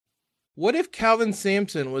What if Calvin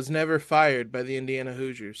Sampson was never fired by the Indiana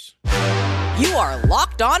Hoosiers? You are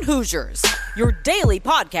Locked On Hoosiers, your daily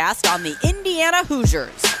podcast on the Indiana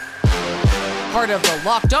Hoosiers. Part of the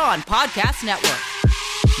Locked On Podcast Network,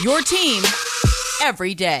 your team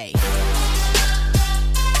every day.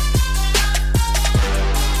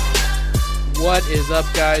 What is up,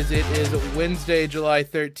 guys? It is Wednesday, July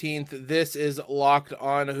 13th. This is Locked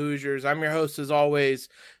On Hoosiers. I'm your host, as always,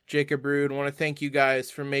 Jacob Rude. I want to thank you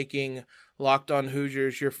guys for making Locked On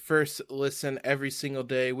Hoosiers your first listen every single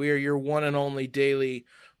day. We are your one and only daily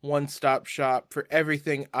one-stop shop for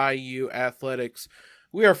everything IU athletics.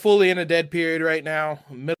 We are fully in a dead period right now,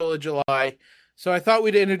 middle of July. So I thought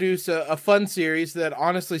we'd introduce a fun series that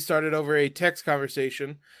honestly started over a text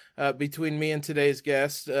conversation between me and today's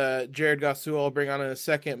guest, Jared Gosu. I'll bring on in a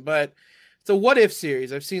second, but it's a what if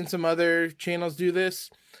series. I've seen some other channels do this.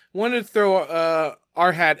 Wanted to throw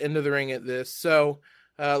our hat into the ring at this. So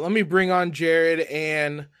let me bring on Jared.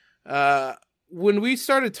 And when we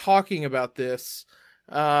started talking about this,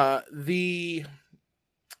 the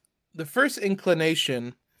first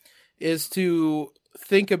inclination is to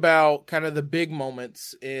think about kind of the big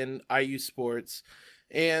moments in IU sports.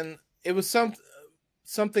 And it was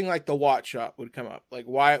something like the Watt shot would come up. Like,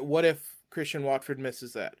 what if Christian Watford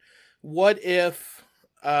misses that? What if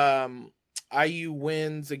IU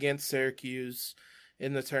wins against Syracuse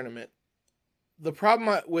in the tournament? The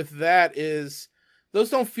problem with that is those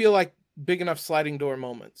don't feel like big enough sliding door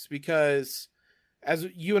moments, because as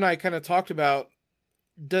you and I kind of talked about,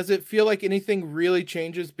 does it feel like anything really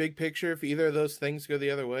changes big picture if either of those things go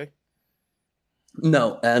the other way?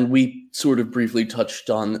 No, and we sort of briefly touched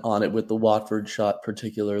on it with the Watford shot,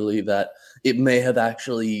 particularly that it may have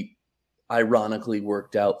actually ironically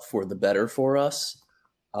worked out for the better for us.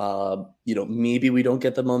 Maybe we don't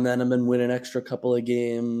get the momentum and win an extra couple of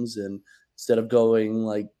games, and instead of going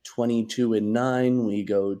like 22-9, we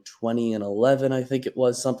go 20-11, I think it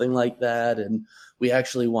was, something like that, and we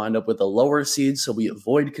actually wind up with a lower seed, so we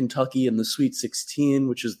avoid Kentucky in the Sweet 16,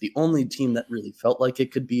 which is the only team that really felt like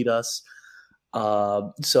it could beat us.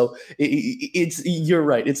 So it's you're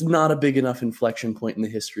right. It's not a big enough inflection point in the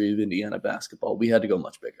history of Indiana basketball. We had to go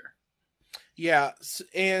much bigger. Yeah,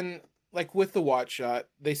 and like with the Watt shot,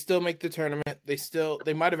 they still make the tournament.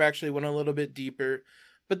 They might have actually went a little bit deeper,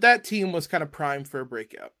 but that team was kind of primed for a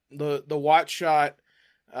breakout. The Watt shot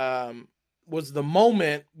was the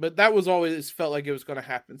moment, but that was always felt like it was going to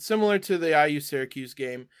happen. Similar to the IU Syracuse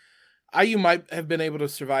game, IU might have been able to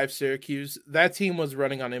survive Syracuse. That team was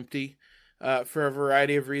running on empty for a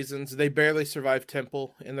variety of reasons. They barely survived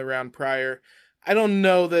Temple in the round prior. I don't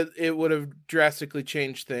know that it would have drastically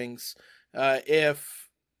changed things if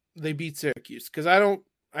they beat Syracuse, because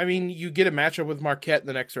you get a matchup with Marquette in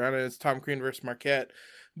the next round, and it's Tom Crean versus Marquette.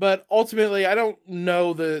 But ultimately, I don't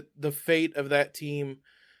know that the fate of that team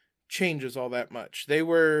changes all that much. They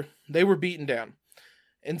were beaten down.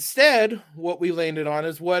 Instead, what we landed on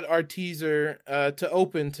is what our teaser to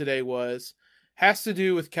open today has to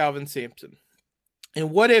do with Calvin Sampson.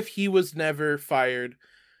 And what if he was never fired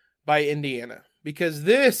by Indiana? Because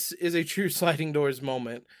this is a true sliding doors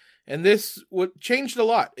moment. And this changed a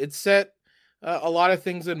lot. It set a lot of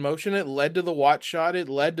things in motion. It led to the Watt shot. It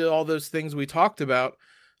led to all those things we talked about.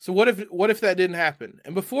 So what if that didn't happen?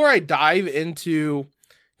 And before I dive into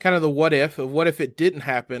kind of the what if it didn't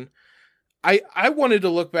happen, I wanted to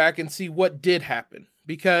look back and see what did happen.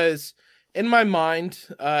 Because in my mind,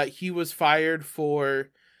 he was fired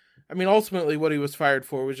for, ultimately what he was fired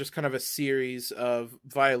for was just kind of a series of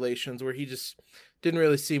violations where he just didn't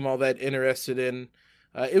really seem all that interested in.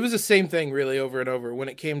 It was the same thing really over and over when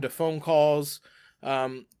it came to phone calls.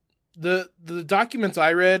 The documents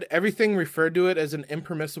I read, everything referred to it as an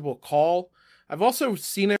impermissible call. I've also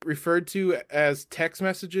seen it referred to as text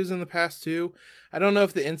messages in the past too. I don't know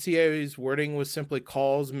if the NCAA's wording was simply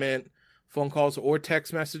calls meant phone calls or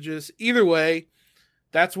text messages. Either way,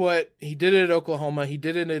 that's what he did it at Oklahoma. He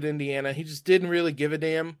did it at Indiana. He just didn't really give a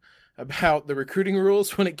damn about the recruiting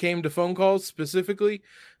rules when it came to phone calls specifically.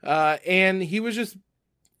 And he was just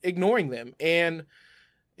ignoring them. And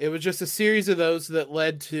it was just a series of those that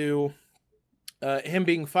led to him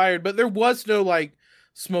being fired. But there was no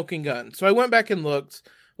smoking gun. So I went back and looked.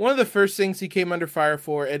 One of the first things he came under fire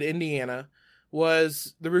for at Indiana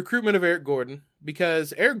was the recruitment of Eric Gordon,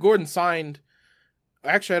 because Eric Gordon signed,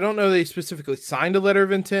 actually, I don't know that he specifically signed a letter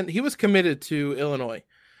of intent. He was committed to Illinois.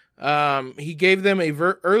 He gave them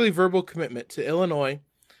early verbal commitment to Illinois.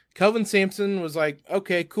 Kelvin Sampson was like,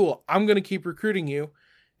 okay, cool, I'm going to keep recruiting you,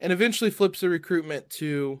 and eventually flips the recruitment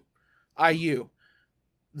to IU.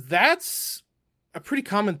 That's a pretty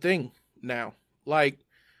common thing now.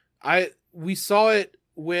 We saw it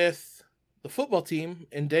with the football team,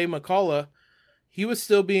 and Day McCullough, he was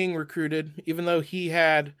still being recruited, even though he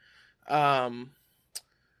had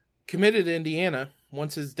committed to Indiana.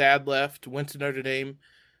 Once his dad left, went to Notre Dame,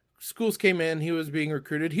 schools came in, he was being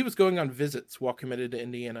recruited. He was going on visits while committed to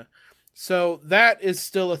Indiana. So that is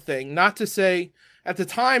still a thing. Not to say at the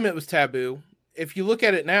time it was taboo. If you look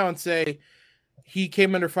at it now and say he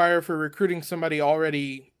came under fire for recruiting somebody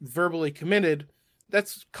already verbally committed,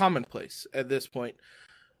 that's commonplace at this point.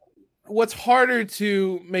 What's harder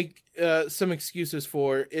to make some excuses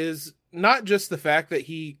for is not just the fact that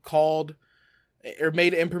he called or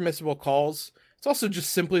made impermissible calls. It's also just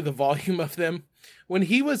simply the volume of them. When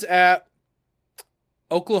he was at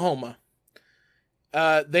Oklahoma,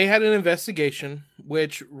 they had an investigation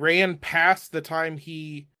which ran past the time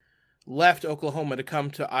he left Oklahoma to come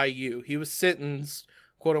to IU. He was sentenced,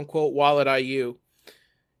 quote unquote, while at IU.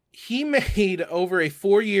 He made over a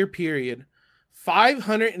 4-year period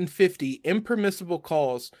 550 impermissible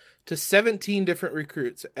calls to 17 different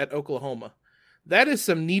recruits at Oklahoma. That is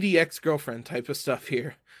some needy ex-girlfriend type of stuff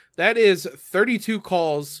here. That is 32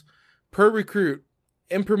 calls per recruit,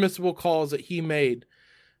 impermissible calls that he made.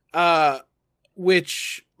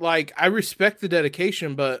 Which, like, I respect the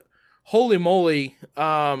dedication, but holy moly,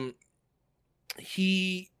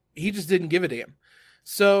 he just didn't give a damn.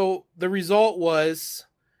 So the result was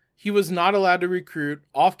he was not allowed to recruit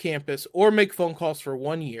off campus or make phone calls for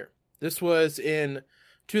 1 year. This was in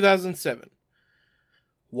 2007.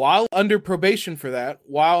 While under probation for that,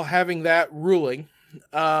 while having that ruling,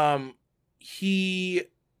 he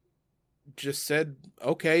just said,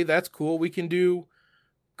 okay, that's cool. We can do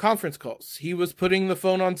conference calls. He was putting the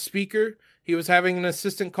phone on speaker. He was having an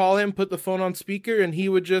assistant call him, put the phone on speaker, and he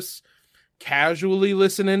would just casually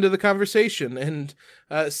listen into the conversation and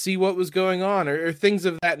see what was going on or things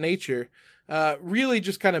of that nature. Really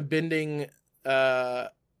just kind of bending the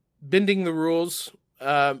rules,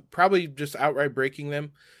 probably just outright breaking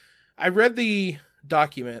them. I read the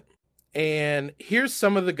document, and here's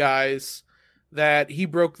some of the guys that he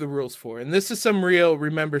broke the rules for. And this is some real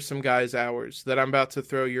remember some guys hours that I'm about to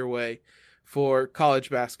throw your way for college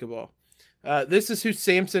basketball. This is who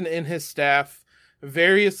Sampson and his staff,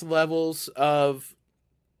 various levels of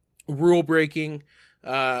rule breaking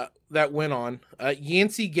that went on.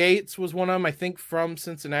 Yancey Gates was one of them, I think from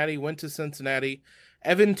Cincinnati, went to Cincinnati.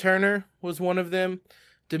 Evan Turner was one of them.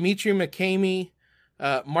 Dimitri McCamey,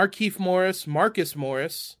 Markieff Morris, Marcus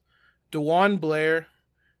Morris, DeJuan Blair,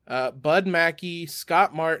 Bud Mackey,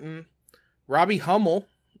 Scott Martin, Robbie Hummel,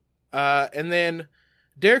 and then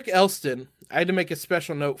Derek Elston, I had to make a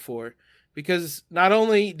special note for, because not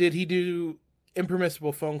only did he do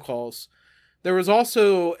impermissible phone calls, there was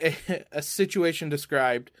also a situation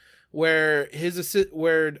described where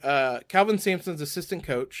Calvin Sampson's assistant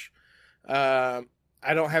coach, I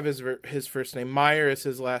don't have his first name, Meyer is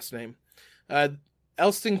his last name.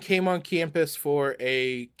 Elston came on campus for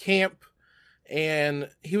a camp, and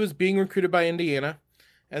he was being recruited by Indiana.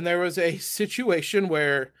 And there was a situation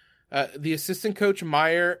where the assistant coach,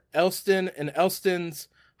 Meyer, Elston, and Elston's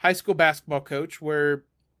high school basketball coach were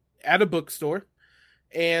at a bookstore.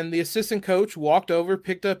 And the assistant coach walked over,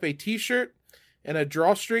 picked up a t-shirt and a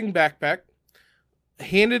drawstring backpack,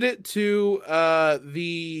 handed it to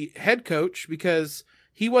the head coach because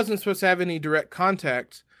he wasn't supposed to have any direct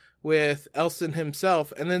contact with Elston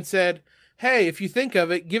himself, and then said, hey, if you think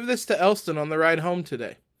of it, give this to Elston on the ride home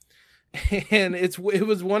today. And it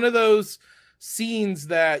was one of those scenes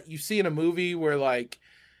that you see in a movie where, like,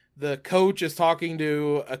 the coach is talking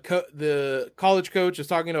to the college coach is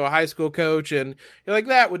talking to a high school coach, and you're like,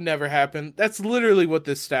 that would never happen. That's literally what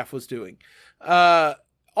this staff was doing.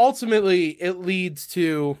 Ultimately, it leads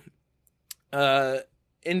to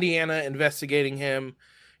Indiana investigating him,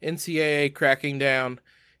 NCAA cracking down.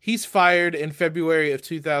 He's fired in February of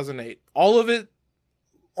 2008.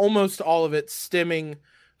 Almost all of it stemming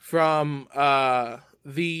from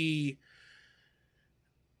these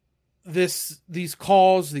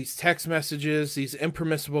calls, these text messages, these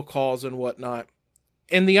impermissible calls and whatnot.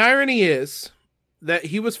 And the irony is that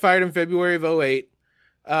he was fired in February of 2008.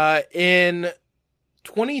 In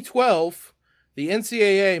 2012, the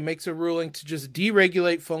NCAA makes a ruling to just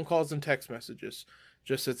deregulate phone calls and text messages.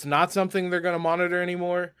 Just it's not something they're going to monitor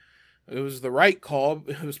anymore. It was the right call.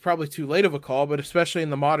 It was probably too late of a call, but especially in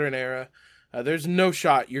the modern era, there's no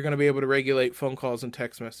shot you're going to be able to regulate phone calls and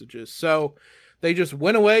text messages. So they just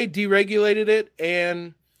went away, deregulated it,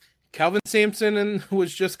 and Calvin Sampson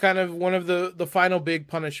was just kind of one of the final big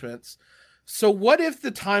punishments. So what if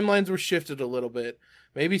the timelines were shifted a little bit?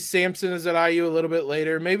 Maybe Sampson is at IU a little bit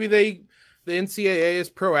later. Maybe the NCAA is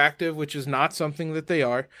proactive, which is not something that they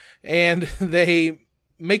are, and they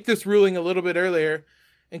make this ruling a little bit earlier,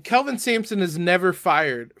 and Kelvin Sampson is never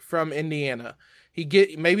fired from Indiana.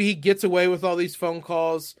 Maybe he gets away with all these phone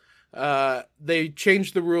calls. They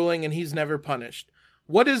changed the ruling and he's never punished.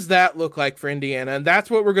 What does that look like for Indiana? And that's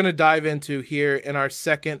what we're going to dive into here in our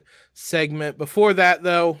second segment. Before that,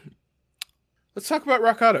 though, let's talk about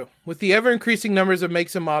Rock Auto. With the ever-increasing numbers of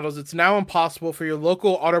makes and models, it's now impossible for your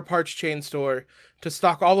local auto parts chain store to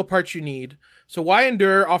stock all the parts you need. So why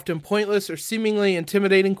endure often pointless or seemingly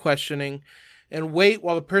intimidating questioning and wait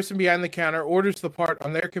while the person behind the counter orders the part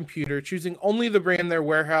on their computer, choosing only the brand their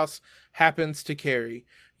warehouse happens to carry?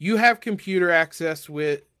 You have computer access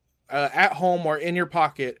with at home or in your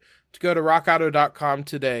pocket to go to rockauto.com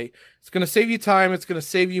today. It's going to save you time. It's going to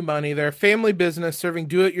save you money. They're a family business serving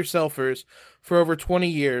do-it-yourselfers for over 20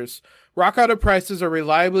 years. Rock Auto prices are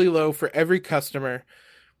reliably low for every customer.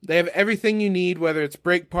 They have everything you need, whether it's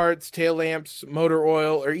brake parts, tail lamps, motor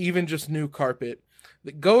oil, or even just new carpet.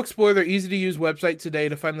 Go explore their easy-to-use website today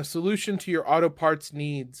to find the solution to your auto parts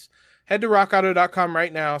needs. Head to rockauto.com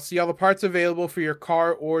right now. See all the parts available for your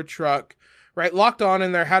car or truck. Right, Locked On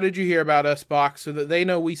in their How Did You Hear About Us box so that they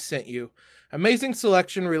know we sent you. Amazing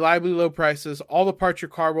selection, reliably low prices, all the parts your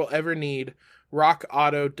car will ever need.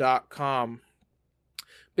 rockauto.com.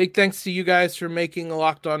 Big thanks to you guys for making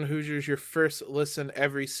Locked On Hoosiers your first listen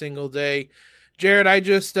every single day. Jared, I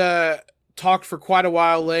just talked for quite a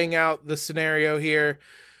while laying out the scenario here.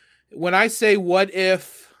 When I say what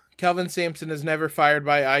if Kelvin Sampson is never fired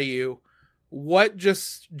by IU, what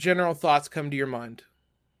just general thoughts come to your mind?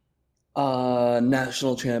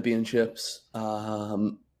 National championships,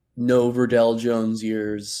 no Verdell Jones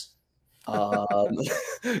years,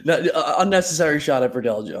 unnecessary shot at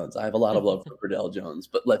Verdell Jones. I have a lot of love for Verdell Jones,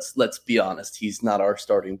 but let's be honest, he's not our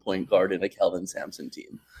starting point guard in a Kelvin Sampson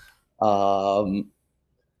team.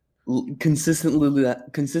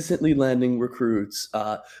 Consistently landing recruits.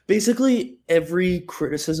 Basically, every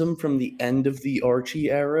criticism from the end of the Archie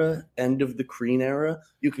era, end of the Crean era,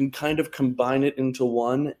 you can kind of combine it into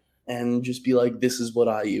one and just be like, this is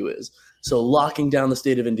what IU is. So locking down the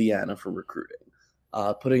state of Indiana for recruiting,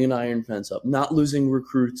 putting an iron fence up, not losing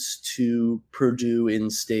recruits to Purdue in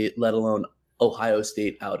state, let alone Ohio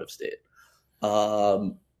State out of state.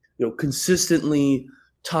 Consistently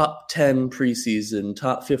top 10 preseason,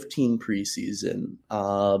 top 15 preseason,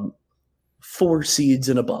 4 seeds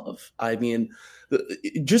and above. I mean,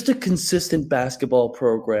 just a consistent basketball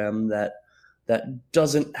program that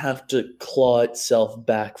doesn't have to claw itself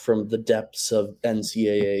back from the depths of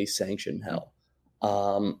NCAA sanctioned hell.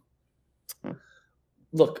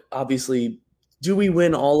 Look, obviously, do we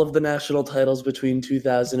win all of the national titles between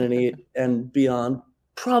 2008 and beyond?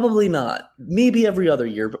 Probably not. Maybe every other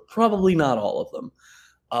year, but probably not all of them.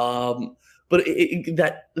 But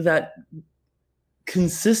that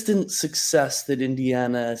consistent success that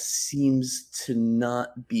Indiana seems to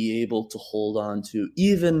not be able to hold on to,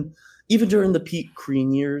 even during the peak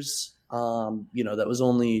Crean years, that was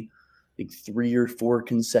only like 3 or 4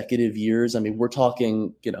 consecutive years. I mean, we're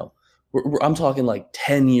talking, I'm talking like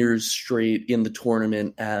 10 years straight in the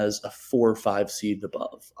tournament as a 4 or 5 seed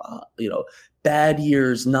above. Bad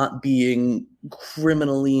years not being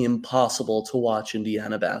criminally impossible to watch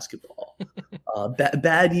Indiana basketball.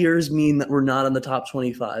 Bad years mean that we're not in the top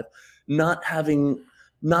 25. Not having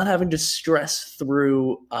to stress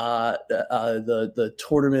through the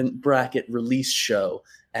tournament bracket release show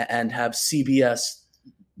and have CBS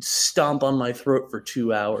stomp on my throat for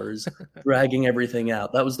 2 hours, dragging everything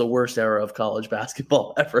out. That was the worst era of college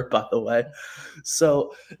basketball ever, by the way.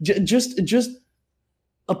 So just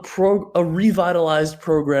a revitalized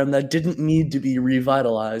program that didn't need to be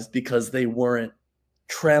revitalized because they weren't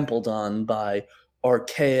trampled on by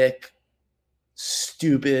archaic,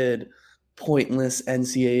 stupid, pointless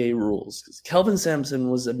NCAA rules. Because Kelvin Sampson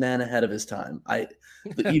was a man ahead of his time.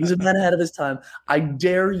 He was a man ahead of his time. I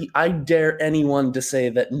dare anyone to say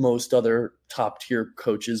that most other top tier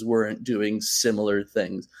coaches weren't doing similar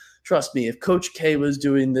things. Trust me, if Coach K was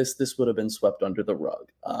doing this, this would have been swept under the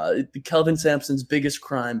rug. Kelvin Sampson's biggest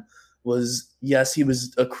crime was, yes, he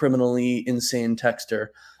was a criminally insane texter,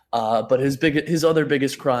 but his other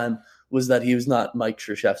biggest crime was that he was not Mike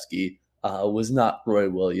Krzyzewski, was not Roy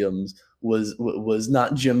Williams, was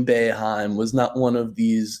not Jim Boeheim, was not one of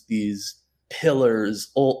these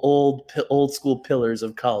pillars, old school pillars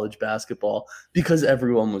of college basketball, because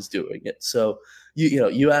everyone was doing it. So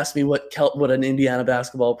you asked me what an Indiana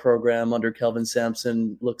basketball program under Kelvin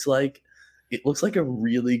Sampson looks like. It looks like a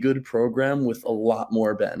really good program with a lot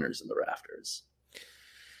more banners in the rafters.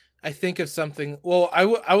 I think of something. Well, I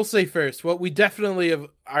will say first, what we definitely have,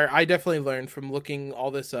 I definitely learned from looking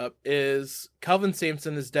all this up is Kelvin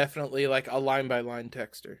Sampson is definitely like a line by line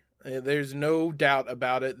texter. There's no doubt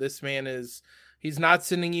about it. This man is, he's not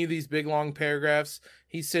sending you these big long paragraphs.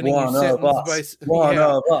 He's sending you sentences by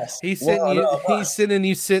he's sending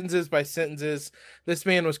you sentences by sentences. This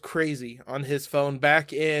man was crazy on his phone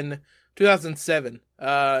back in 2007.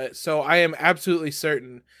 So I am absolutely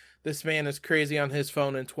certain this man is crazy on his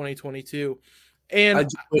phone in 2022. And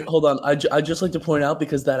wait, hold on. I just like to point out,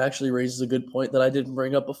 because that actually raises a good point that I didn't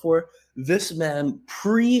bring up before. This man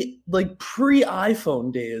pre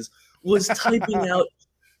iPhone days was typing out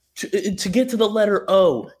to get to the letter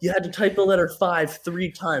O. You had to type the letter 5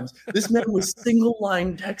 3 times. This man was single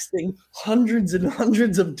line texting hundreds and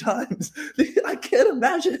hundreds of times. I can't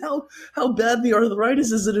imagine how bad the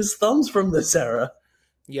arthritis is in his thumbs from this era.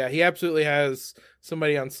 Yeah, he absolutely has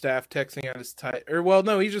somebody on staff texting out his type. Or, well,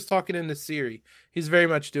 no, he's just talking into Siri. He's very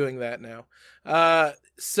much doing that now.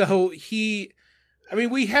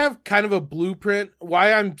 We have kind of a blueprint.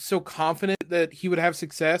 Why I'm so confident that he would have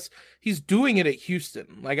success. He's doing it at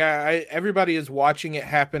Houston. Like everybody is watching it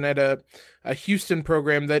happen at a Houston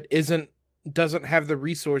program that doesn't have the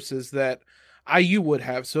resources that IU would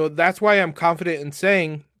have. So that's why I'm confident in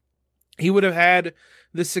saying he would have had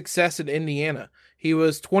the success in Indiana. He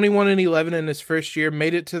was 21-11 in his first year,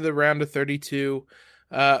 made it to the round of 32.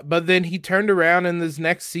 But then he turned around in this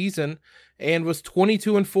next season and was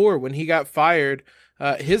 22-4 when he got fired.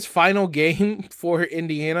 His final game for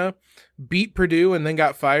Indiana beat Purdue and then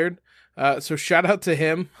got fired. So shout out to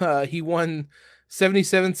him. He won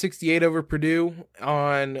 77-68 over Purdue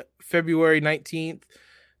on February 19th.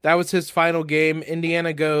 That was his final game.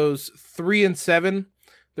 Indiana goes 3-7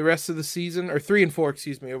 the rest of the season, or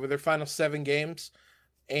 3-4, over their final 7 games.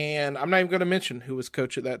 And I'm not even going to mention who was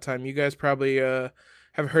coach at that time. You guys probably have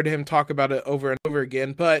heard him talk about it over and over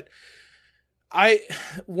again. But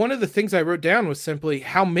one of the things I wrote down was simply,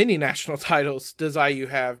 how many national titles does IU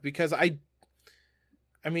have? Because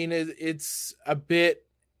it's a bit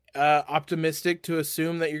optimistic to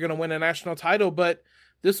assume that you're going to win a national title, but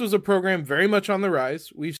this was a program very much on the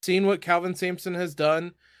rise. We've seen what Kelvin Sampson has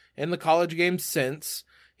done in the college game since.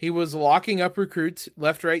 He was locking up recruits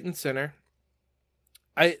left, right, and center.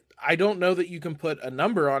 I don't know that you can put a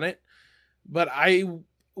number on it, but I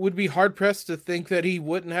would be hard-pressed to think that he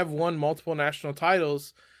wouldn't have won multiple national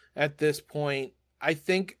titles at this point. I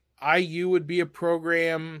think IU would be a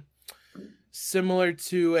program similar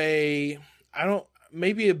to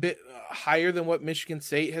maybe a bit higher than what Michigan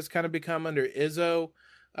State has kind of become under Izzo,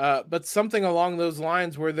 but something along those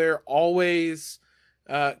lines where they're always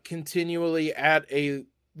continually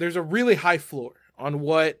there's a really high floor on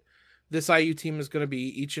what this IU team is going to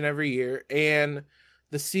be each and every year, and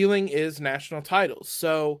the ceiling is national titles.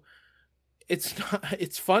 So it's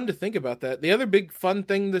fun to think about that. The other big fun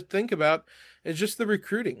thing to think about is just the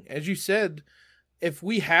recruiting. As you said, if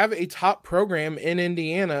we have a top program in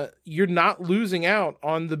Indiana, you're not losing out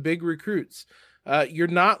on the big recruits. You're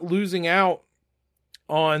not losing out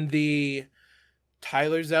on the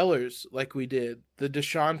Tyler Zellers like we did, the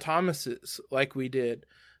Deshaun Thomases like we did.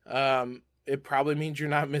 It probably means you're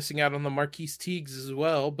not missing out on the Marquise Teagues as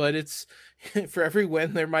well, but it's for every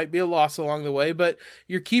win, there might be a loss along the way, but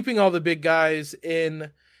you're keeping all the big guys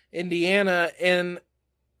in Indiana, and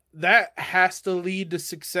that has to lead to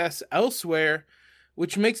success elsewhere,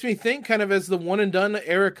 which makes me think, kind of as the one and done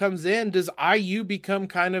era comes in, does IU become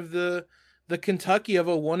kind of the Kentucky of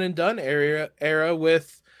a one and done era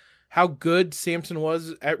with how good Sampson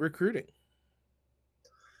was at recruiting?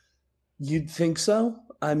 You'd think so.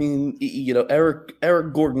 I mean,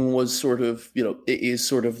 Eric Gordon was is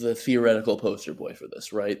sort of the theoretical poster boy for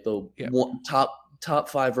this, right? The top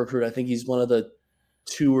 5 recruit. I think he's one of the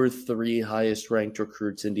 2 or 3 highest ranked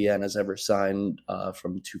recruits Indiana's ever signed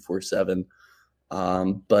from 247.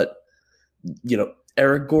 But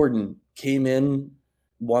Eric Gordon came in,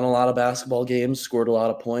 won a lot of basketball games, scored a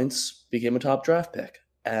lot of points, became a top draft pick,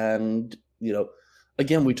 and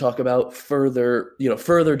again, we talk about further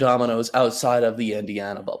dominoes outside of the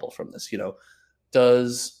Indiana bubble from this.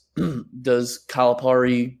 Does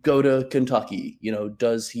Calipari go to Kentucky?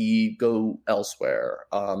 Does he go elsewhere?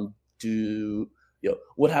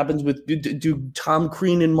 What happens with do Tom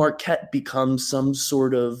Crean and Marquette become some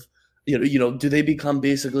sort of do they become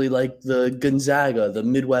basically like the Gonzaga, the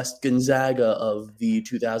Midwest Gonzaga of the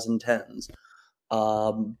 2010s?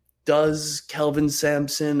 Does Kelvin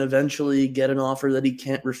Sampson eventually get an offer that he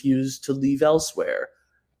can't refuse to leave elsewhere?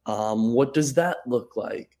 What does that look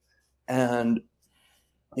like? And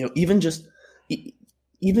even just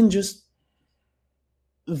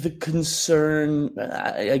the concern,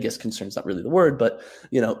 I guess concern is not really the word, but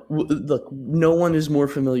look, no one is more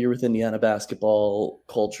familiar with Indiana basketball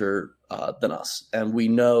culture than us, and we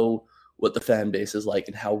know what the fan base is like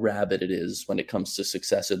and how rabid it is when it comes to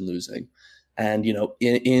success and losing. And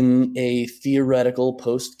in a theoretical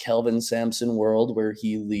post Kelvin Sampson world where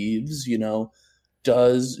he leaves, do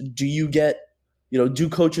you get do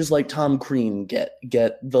coaches like Tom Crean get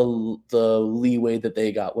the leeway that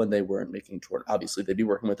they got when they weren't making tournament? Obviously, they'd be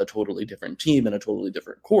working with a totally different team and a totally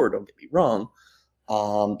different core. Don't get me wrong.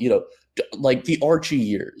 Like the Archie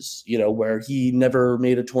years, where he never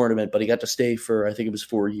made a tournament, but he got to stay for, I think it was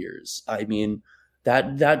 4 years. I mean,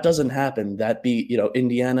 that doesn't happen.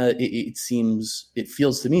 Indiana, it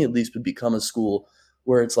feels to me at least, would become a school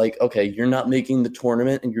where it's like, okay, you're not making the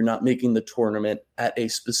tournament and you're not making the tournament at a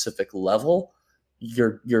specific level.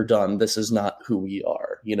 You're done. This is not who we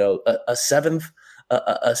are. A seventh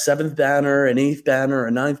banner, an eighth banner,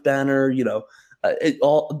 a ninth banner.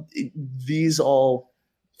 These all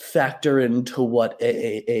factor into what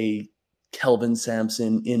a Kelvin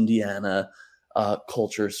Sampson Indiana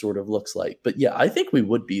culture sort of looks like. But yeah, I think we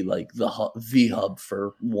would be like the hub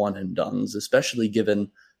for one and dones, especially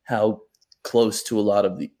given how close to a lot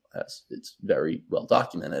of it's very well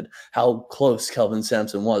documented how close Kelvin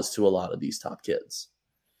Sampson was to a lot of these top kids.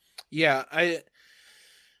 Yeah,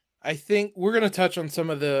 I think we're going to touch on some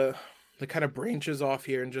of the kind of branches off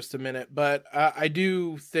here in just a minute, but I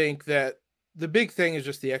do think that the big thing is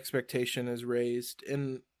just the expectation is raised,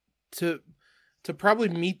 and to probably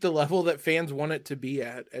meet the level that fans want it to be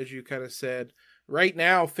at, as you kind of said. Right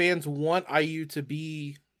now, fans want IU to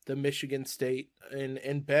be the Michigan State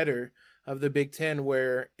and better of the Big Ten,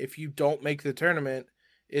 where if you don't make the tournament,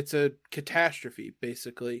 it's a catastrophe,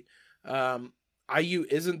 basically. IU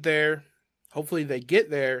isn't there. Hopefully they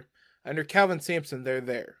get there. Under Kelvin Sampson, they're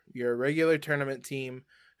there. You're a regular tournament team.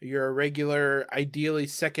 You're a regular, ideally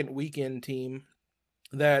second weekend team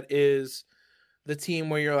that is the team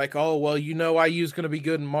where you're like, oh, well, IU's going to be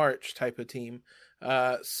good in March type of team.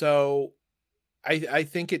 So I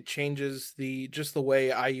think it changes just the way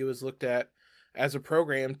IU is looked at as a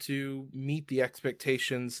program to meet the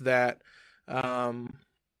expectations that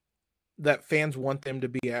that fans want them to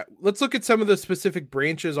be at. Let's look at some of the specific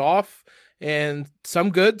branches off, and some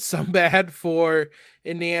good, some bad for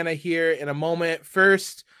Indiana here in a moment.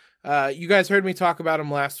 First, you guys heard me talk about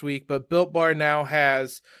them last week, but Built Bar now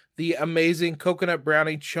has the amazing coconut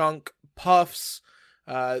brownie chunk puffs.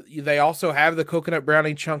 They also have the coconut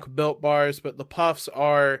brownie chunk Built Bars, but the puffs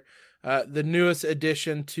are the newest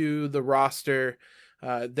addition to the roster.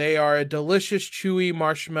 They are a delicious, chewy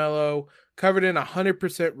marshmallow covered in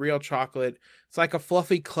 100% real chocolate. It's like a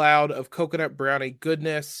fluffy cloud of coconut brownie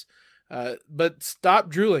goodness. But stop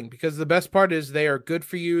drooling, because the best part is they are good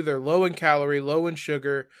for you. They're low in calorie, low in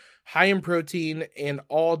sugar, high in protein, and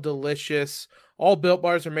all delicious. All Built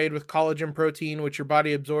Bars are made with collagen protein, which your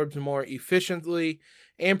body absorbs more efficiently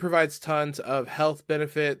and provides tons of health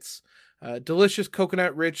benefits. Delicious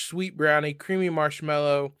coconut-rich sweet brownie, creamy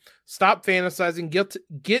marshmallow. Stop fantasizing.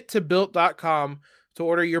 Get to Built.com to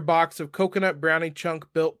order your box of coconut brownie chunk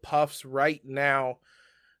Built Puffs right now.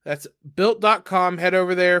 That's Built.com. Head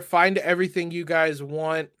over there. Find everything you guys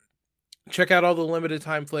want. Check out all the limited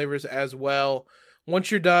time flavors as well. Once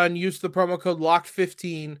you're done, use the promo code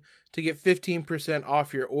LOCKED15 to get 15%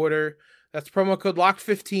 off your order. That's promo code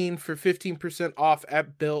LOCKED15 for 15% off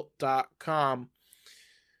at Built.com.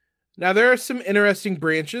 Now, there are some interesting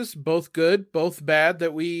branches, both good, both bad,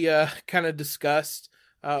 that we kind of discussed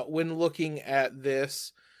when looking at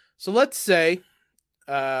this. So let's say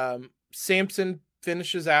Sampson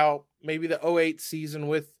finishes out maybe the 2008 season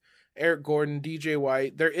with Eric Gordon, DJ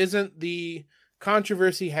White. There isn't the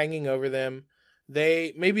controversy hanging over them.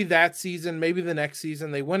 Maybe that season, maybe the next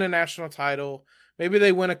season, they win a national title. Maybe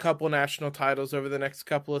they win a couple national titles over the next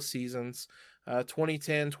couple of seasons,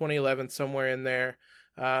 2010, 2011, somewhere in there.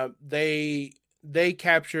 They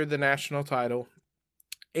capture the national title,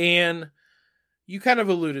 and you kind of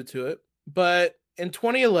alluded to it, but in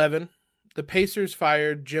 2011, the Pacers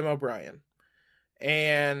fired Jim O'Brien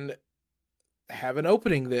and have an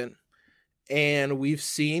opening then. And we've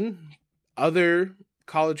seen other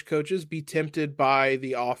college coaches be tempted by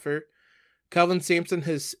the offer. Kelvin Sampson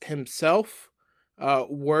has himself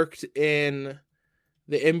worked in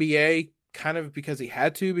the NBA kind of because he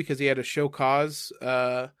had a show cause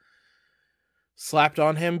slapped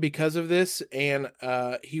on him because of this, and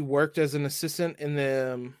he worked as an assistant in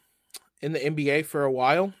the NBA for a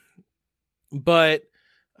while. But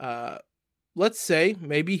let's say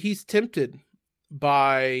maybe he's tempted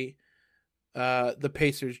by the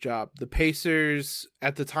Pacers job. The Pacers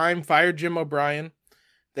at the time fired Jim O'Brien.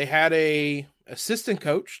 They had a assistant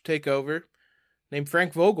coach take over named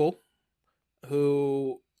Frank Vogel,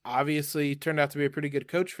 who obviously turned out to be a pretty good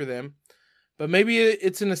coach for them. But maybe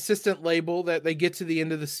it's an assistant label that they get to the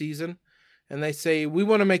end of the season and they say, we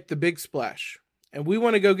want to make the big splash and we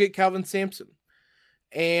want to go get Kelvin Sampson.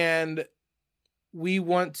 And we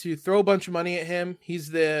want to throw a bunch of money at him. He's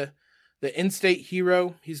the in-state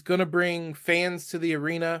hero. He's going to bring fans to the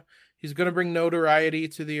arena. He's going to bring notoriety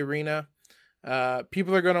to the arena.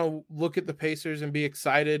 People are going to look at the Pacers and be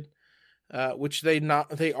excited, which they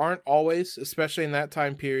aren't always, especially in that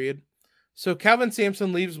time period. So Kelvin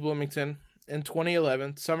Sampson leaves Bloomington in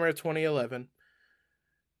 2011, summer of 2011.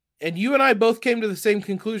 And you and I both came to the same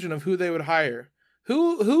conclusion of who they would hire.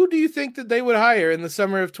 Who do you think that they would hire in the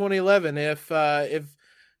summer of 2011 if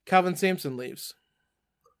Kelvin Sampson leaves?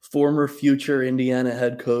 Former future Indiana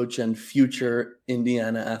head coach and future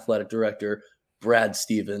Indiana athletic director Brad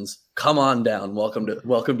Stevens. Come on down. Welcome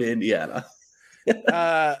to Indiana.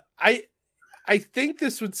 I think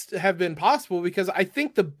this would have been possible because I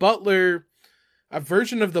think a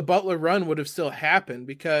version of the Butler run would have still happened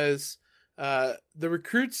because the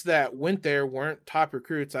recruits that went there weren't top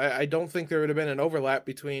recruits. I don't think there would have been an overlap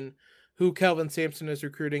between who Kelvin Sampson is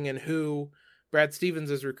recruiting and who Brad Stevens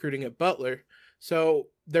is recruiting at Butler. So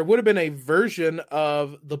there would have been a version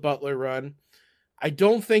of the Butler run. I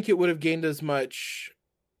don't think it would have gained as much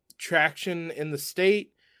traction in the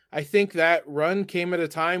state. I think that run came at a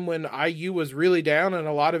time when IU was really down and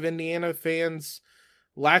a lot of Indiana fans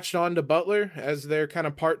latched on to Butler as their kind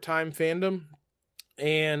of part-time fandom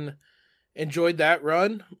and enjoyed that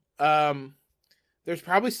run. There's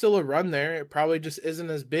probably still a run there. It probably just isn't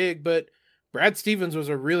as big, but Brad Stevens was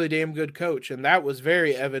a really damn good coach, and that was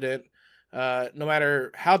very evident no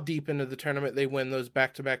matter how deep into the tournament they win those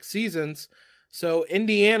back-to-back seasons. So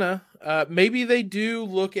Indiana, maybe they do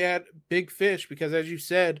look at big fish because, as you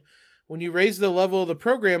said, when you raise the level of the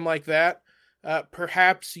program like that,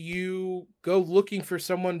 perhaps you go looking for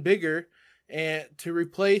someone bigger and to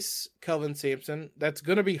replace Kelvin Sampson. That's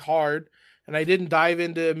going to be hard, and I didn't dive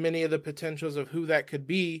into many of the potentials of who that could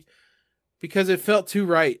be because it felt too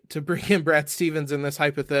right to bring in Brad Stevens in this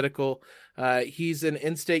hypothetical. He's an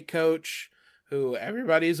in-state coach who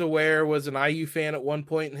everybody's aware was an IU fan at one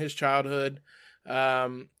point in his childhood.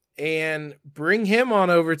 And bring him on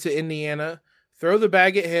over to Indiana, throw the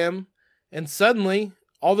bag at him, and suddenly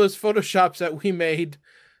all those Photoshops that we made,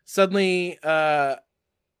 suddenly they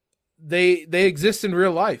exist in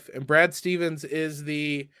real life. And Brad Stevens is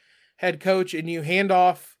the head coach, and you hand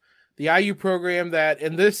off the IU program that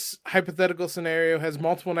in this hypothetical scenario has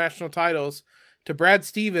multiple national titles to Brad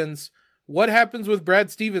Stevens. What happens with Brad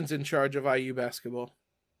Stevens in charge of IU basketball?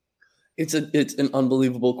 It's an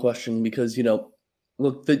unbelievable question because,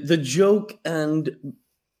 look, the joke, and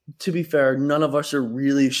to be fair, none of us are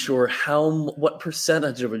really sure what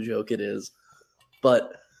percentage of a joke it is,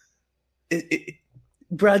 but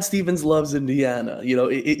Brad Stevens loves Indiana.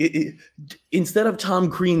 Instead of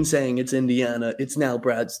Tom Crean saying it's Indiana, it's now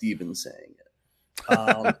Brad Stevens saying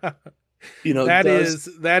it.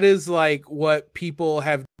 That is like what people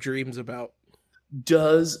have dreams about.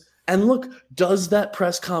 Does that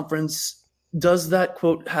press conference, does that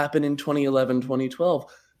quote happen in 2011, 2012?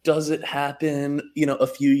 Does it happen, a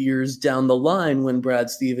few years down the line when Brad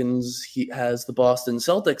Stevens, he has the Boston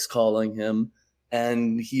Celtics calling him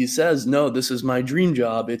and he says, no, this is my dream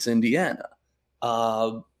job. It's Indiana.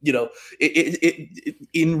 In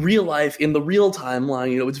real life, in the real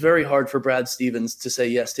timeline, it's very hard for Brad Stevens to say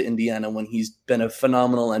yes to Indiana when he's been a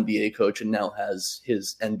phenomenal NBA coach and now has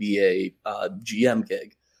his NBA GM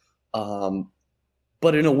gig.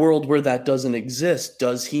 But in a world where that doesn't exist,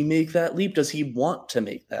 does he make that leap? Does he want to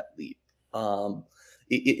make that leap?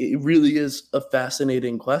 It really is a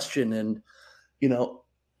fascinating question. And,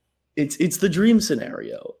 it's the dream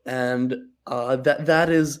scenario. And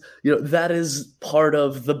that is part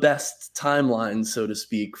of the best timeline, so to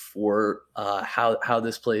speak, for how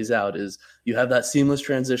this plays out. Is you have that seamless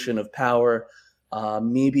transition of power.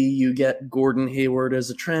 Maybe you get Gordon Hayward as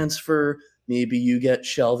a transfer. Maybe you get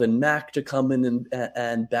Shelvin Mack to come in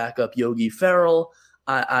and back up Yogi Ferrell.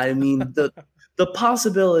 I mean, the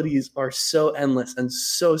possibilities are so endless and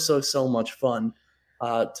so much fun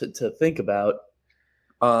to think about.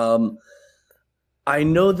 I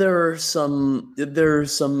know there are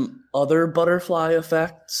some other butterfly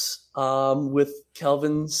effects with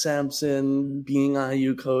Kelvin Sampson being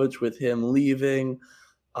IU coach, with him leaving.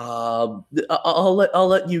 I'll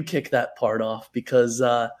let you kick that part off because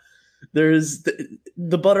there's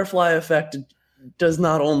the butterfly effect does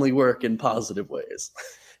not only work in positive ways.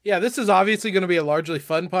 Yeah, this is obviously going to be a largely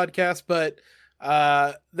fun podcast, but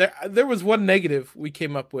There was one negative we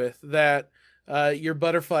came up with, that your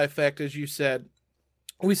butterfly effect, as you said.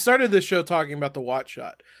 We started this show talking about the Watt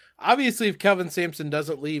shot. Obviously, if Kelvin Sampson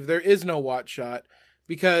doesn't leave, there is no Watt shot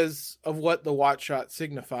because of what the Watt shot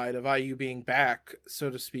signified of IU being back, so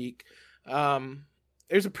to speak.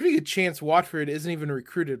 There's a pretty good chance Watford isn't even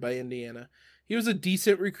recruited by Indiana. He was a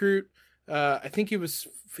decent recruit. I think he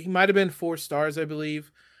might have been 4 stars, I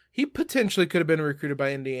believe. He potentially could have been recruited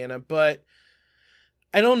by Indiana, but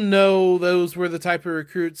I don't know those were the type of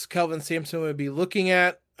recruits Kelvin Sampson would be looking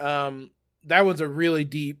at. That one's a really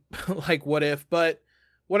deep, like, what if. But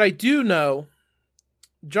what I do know,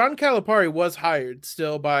 John Calipari was hired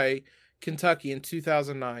still by Kentucky in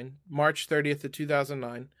 2009, March 30th of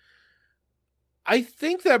 2009. I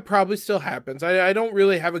think that probably still happens. I don't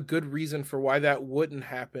really have a good reason for why that wouldn't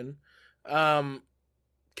happen. Calipari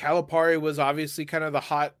was obviously kind of the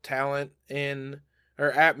hot talent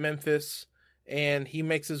at Memphis, and he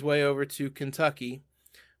makes his way over to Kentucky.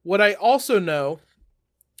 What I also know,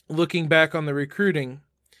 looking back on the recruiting,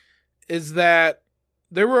 is that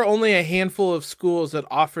there were only a handful of schools that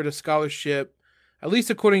offered a scholarship, at least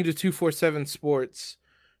according to 247 Sports,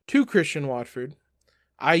 to Christian Watford.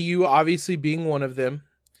 IU obviously being one of them.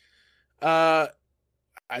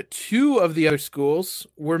 2 of the other schools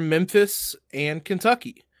were Memphis and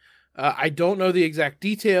Kentucky. I don't know the exact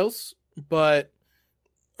details,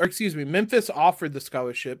 Memphis offered the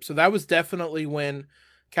scholarship, so that was definitely when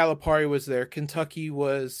Calipari was there. Kentucky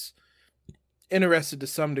was interested to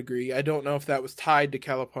some degree. I don't know if that was tied to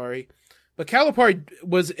Calipari, but Calipari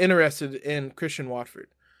was interested in Christian Watford.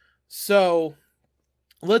 So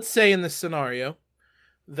let's say in this scenario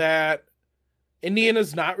that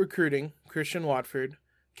Indiana's not recruiting Christian Watford.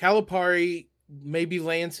 Calipari maybe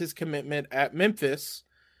lands his commitment at Memphis.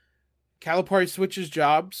 Calipari switches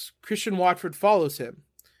jobs. Christian Watford follows him.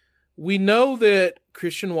 We know that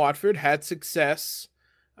Christian Watford had success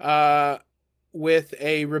with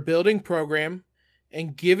a rebuilding program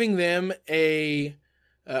and giving them a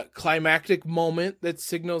climactic moment that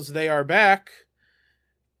signals they are back.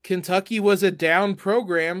 Kentucky was a down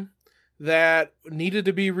program that needed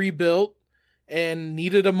to be rebuilt and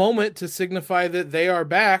needed a moment to signify that they are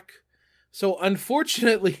back. So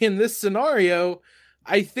unfortunately, in this scenario,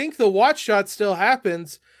 I think the Watt shot still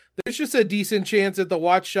happens. There's just a decent chance that the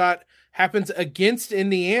Watt shot happens against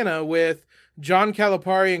Indiana, with John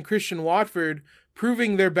Calipari and Christian Watford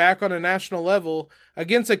proving they're back on a national level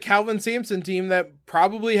against a Calvin Sampson team that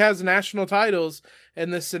probably has national titles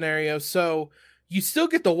in this scenario. So you still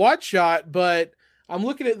get the Watt shot, but I'm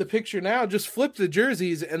looking at the picture now, just flip the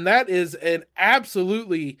jerseys, and that is an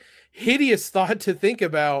absolutely hideous thought to think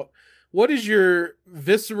about. What is your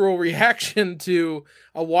visceral reaction to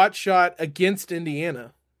a Watt shot against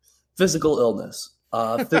Indiana? Physical illness.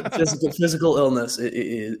 Physical illness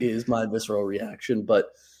is my visceral reaction.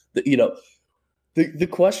 But the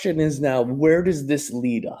question is now, where does this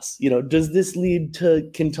lead us? Does this lead to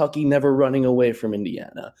Kentucky never running away from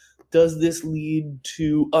Indiana? Does this lead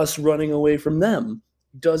to us running away from them?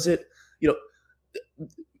 Does it?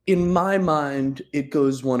 In my mind, it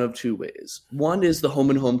goes one of 2 ways. One is the home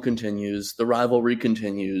and home continues, the rivalry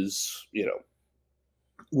continues,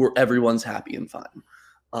 where everyone's happy and fine.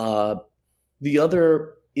 The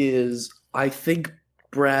other is, I think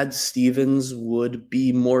Brad Stevens would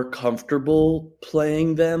be more comfortable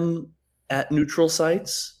playing them at neutral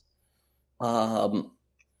sites.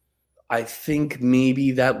 I think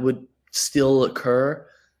maybe that would still occur.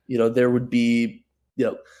 There would be,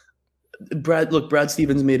 Brad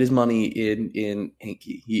Stevens made his money in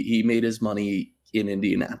Hankey. He made his money in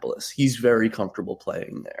Indianapolis. He's very comfortable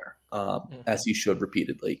playing there, as he should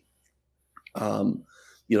repeatedly.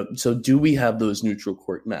 So do we have those neutral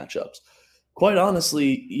court matchups? Quite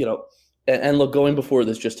honestly, and look, going before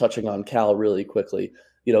this, just touching on Cal really quickly,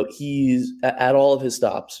 he's at all of his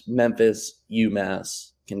stops, Memphis,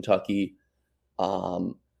 UMass, Kentucky.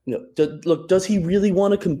 Does he really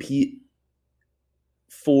want to compete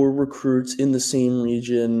for recruits in the same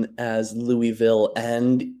region as Louisville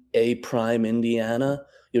and a prime Indiana?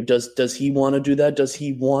 Does he want to do that? Does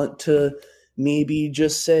he want to maybe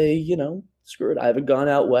just say, screw it, I haven't gone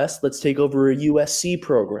out west, let's take over a USC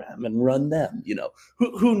program and run them?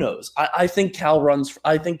 Who knows? I think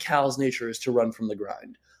Cal's nature is to run from the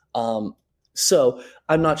grind. So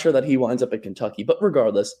I'm not sure that he winds up at Kentucky, but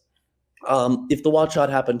regardless, if the Watt shot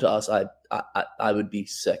happened to us, I would be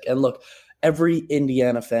sick. And look, every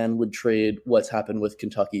Indiana fan would trade what's happened with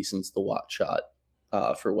Kentucky since the Watt shot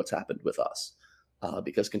for what's happened with us,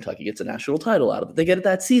 because Kentucky gets a national title out of it. They get it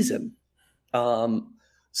that season.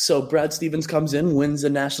 So Brad Stevens comes in, wins a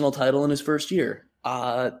national title in his first year.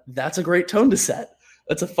 That's a great tone to set.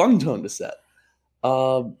 That's a fun tone to set.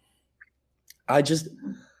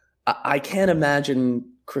 I can't imagine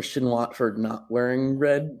Christian Watford not wearing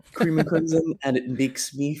red, cream, and crimson, and it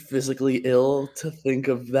makes me physically ill to think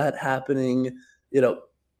of that happening,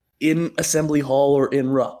 in Assembly Hall or in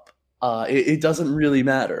Rupp. It doesn't really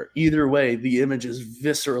matter. Either way, the image is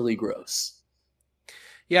viscerally gross.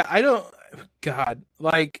 Yeah,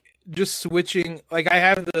 just switching, I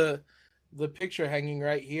have the picture hanging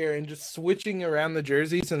right here, and just switching around the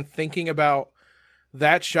jerseys and thinking about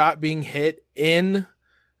that shot being hit in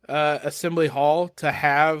Assembly Hall to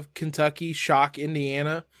have Kentucky shock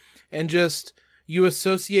Indiana, and just you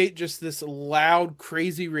associate just this loud,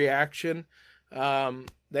 crazy reaction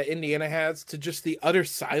that Indiana has to just the utter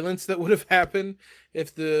silence that would have happened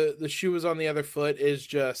if the shoe was on the other foot is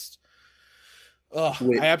just, I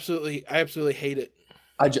absolutely hate it.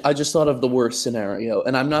 I just thought of the worst scenario,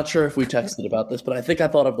 and I'm not sure if we texted about this, but I think I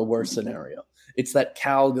thought of the worst scenario. It's that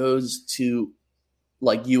Cal goes to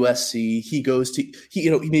USC. He goes to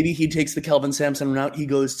maybe he takes the Kelvin Sampson route. He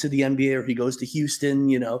goes to the NBA, or he goes to Houston.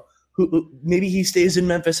 Maybe he stays in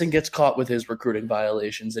Memphis and gets caught with his recruiting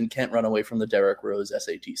violations and can't run away from the Derrick Rose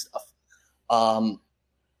SAT stuff.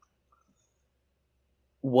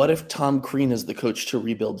 What if Tom Crean is the coach to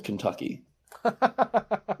rebuild Kentucky?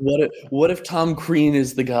 What if Tom Crean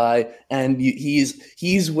is the guy and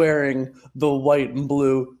he's wearing the white and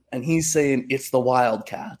blue and he's saying it's the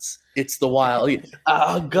Wildcats, it's the Wild.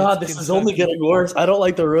 Oh God, this is only getting worse. I don't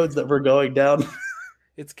like the roads that we're going down.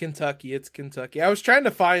 It's Kentucky. I was trying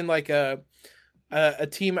to find a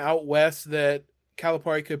team out west that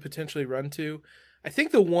Calipari could potentially run to. I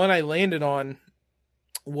think the one I landed on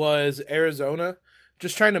was Arizona.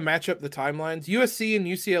 Just trying to match up the timelines. USC and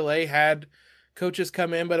UCLA had coaches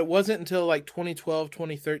come in, but it wasn't until 2012,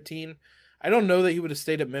 2013. I don't know that he would have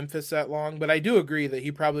stayed at Memphis that long, but I do agree that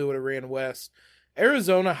he probably would have ran west.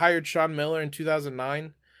 Arizona hired Sean Miller in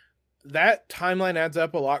 2009. That timeline adds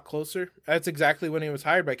up a lot closer. That's exactly when he was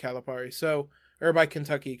hired by Calipari. Or by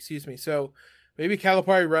Kentucky, excuse me. So maybe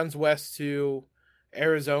Calipari runs west to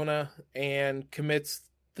Arizona and commits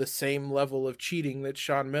the same level of cheating that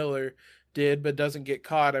Sean Miller did, but doesn't get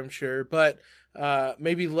caught, I'm sure. But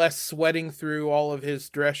maybe less sweating through all of his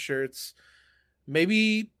dress shirts.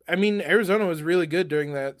 Arizona was really good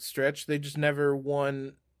during that stretch. They just never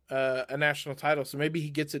won a national title. So maybe he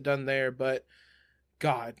gets it done there. But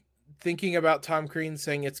God, thinking about Tom Crean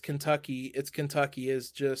saying it's Kentucky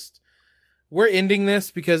is just, we're ending this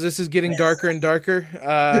because this is getting darker and darker.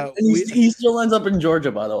 He still ends up in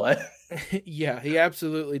Georgia, by the way. Yeah, he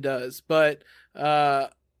absolutely does. But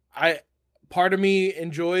part of me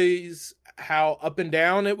enjoys how up and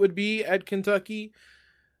down it would be at Kentucky.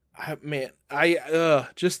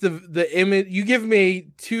 Just the image, you give me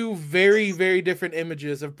two very, very different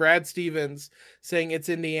images of Brad Stevens saying it's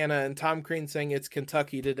Indiana and Tom Crean saying it's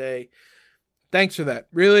Kentucky today. Thanks for that.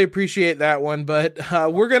 Really appreciate that one. But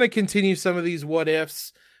we're going to continue some of these what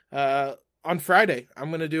ifs on Friday. I'm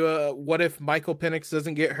going to do a what if Michael Penix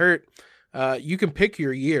doesn't get hurt. You can pick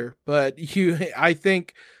your year, but I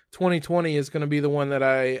think 2020 is going to be the one that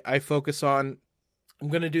I focus on. I'm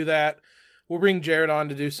going to do that. We'll bring Jared on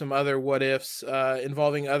to do some other what ifs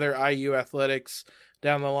involving other IU athletics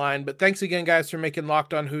down the line. But thanks again, guys, for making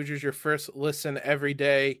Locked On Hoosiers your first listen every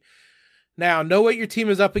day. Now, know what your team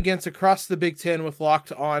is up against across the Big Ten with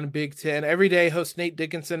Locked On Big Ten. Every day, host Nate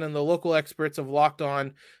Dickinson and the local experts of Locked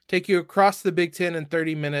On take you across the Big Ten in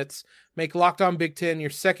 30 minutes. Make Locked On Big Ten your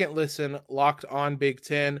second listen, Locked On Big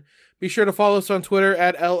Ten. Be sure to follow us on Twitter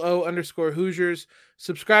at @LO_Hoosiers.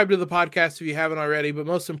 Subscribe to the podcast if you haven't already. But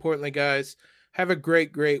most importantly, guys, have a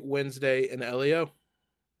great, great Wednesday in LEO.